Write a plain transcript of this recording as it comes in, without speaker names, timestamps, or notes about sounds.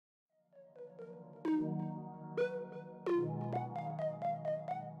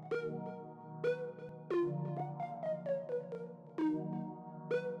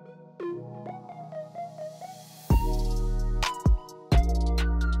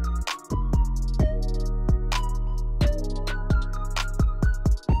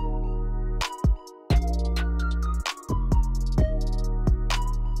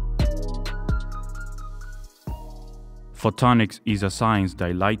Photonics is a science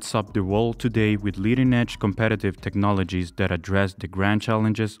that lights up the world today with leading-edge competitive technologies that address the grand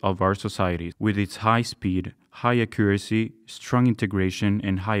challenges of our societies. With its high speed, high accuracy, strong integration,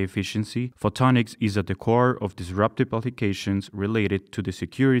 and high efficiency, photonics is at the core of disruptive applications related to the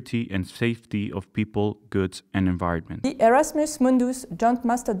security and safety of people, goods, and environment. The ERASMUS Mundus Joint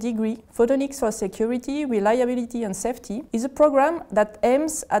Master Degree, Photonics for Security, Reliability and Safety, is a program that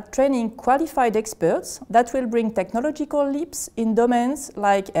aims at training qualified experts that will bring technological leaps in domains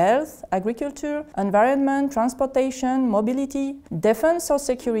like health, agriculture, environment, transportation, mobility, defense or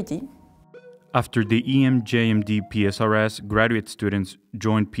security. After the EMJMD PSRS, graduate students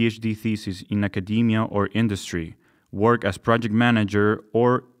join PhD thesis in academia or industry, work as project manager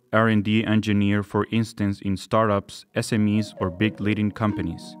or R&D engineer, for instance, in startups, SMEs, or big leading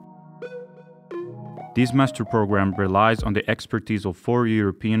companies. This master program relies on the expertise of 4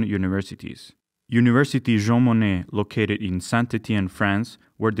 European universities. Université Jean-Monnet, located in Saint-Etienne, France,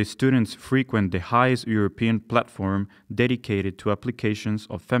 where the students frequent the highest European platform dedicated to applications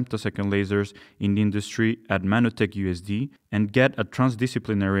of femtosecond lasers in the industry at MANUTECH USD, and get a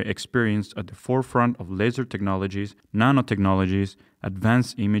transdisciplinary experience at the forefront of laser technologies, nanotechnologies,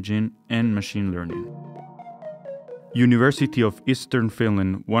 advanced imaging, and machine learning. University of Eastern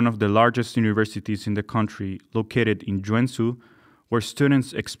Finland, one of the largest universities in the country, located in Joensuu, where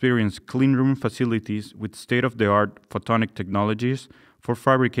students experience cleanroom facilities with state-of-the-art photonic technologies for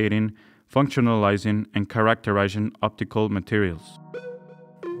fabricating, functionalizing, and characterizing optical materials.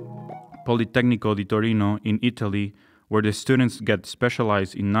 Politecnico di Torino in Italy, where the students get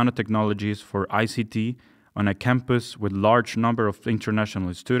specialized in nanotechnologies for ICT on a campus with large number of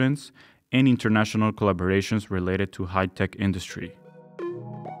international students and international collaborations related to high-tech industry.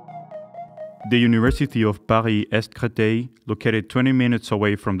 The University of Paris-Est Créteil, located 20 minutes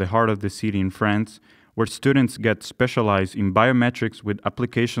away from the heart of the city in France, where students get specialized in biometrics with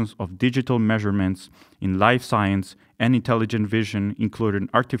applications of digital measurements in life science and intelligent vision, including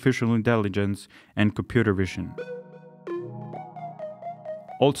artificial intelligence and computer vision.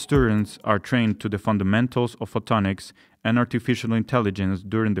 All students are trained to the fundamentals of photonics and artificial intelligence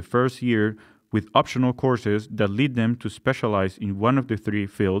during the first year, with optional courses that lead them to specialize in one of the 3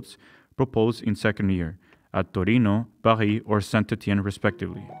 fields proposed in second year, at Torino, Paris, or Saint-Etienne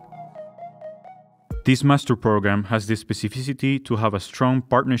respectively. This master program has the specificity to have a strong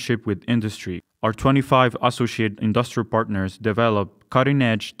partnership with industry. Our 25 associate industrial partners develop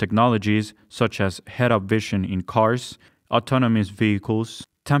cutting-edge technologies such as head-up vision in cars, autonomous vehicles,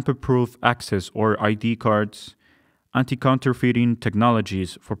 tamper-proof access or ID cards, anti-counterfeiting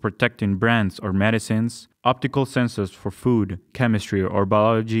technologies for protecting brands or medicines, optical sensors for food, chemistry, or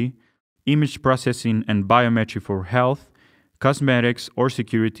biology, image processing and biometry for health, cosmetics or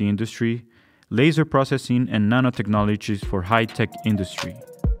security industry, laser processing and nanotechnologies for high-tech industry.